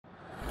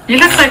You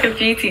look like a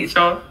PE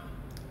teacher.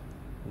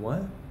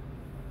 What?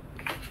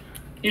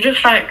 You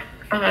look like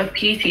a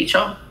PE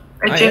teacher.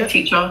 A gym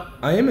teacher.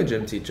 I am a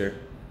gym teacher.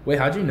 Wait,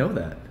 how'd you know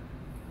that?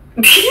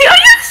 Are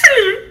you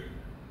serious?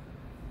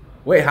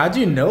 Wait, how'd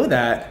you know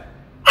that?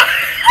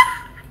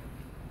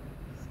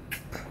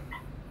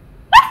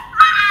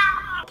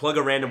 Plug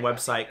a random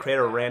website, create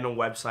a random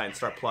website and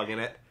start plugging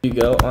it. You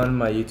go on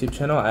my YouTube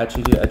channel, I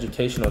actually do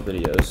educational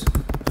videos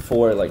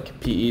for like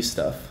PE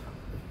stuff.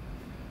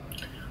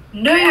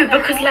 No,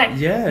 because like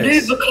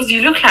Yes. no, because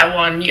you look like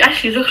one. You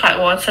actually look like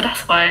one, so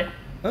that's why.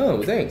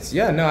 Oh, thanks.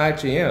 Yeah, no, I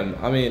actually am.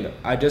 I mean,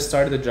 I just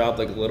started the job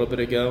like a little bit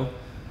ago.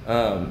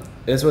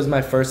 This was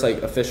my first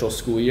like official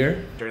school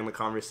year. During the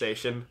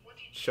conversation,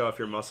 show off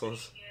your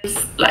muscles.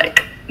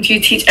 Like, do you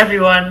teach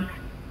everyone?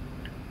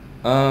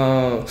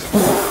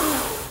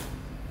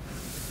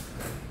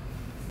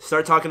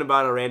 Start talking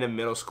about a random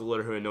middle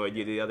schooler who annoyed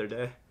you the other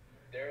day.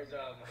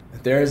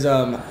 There's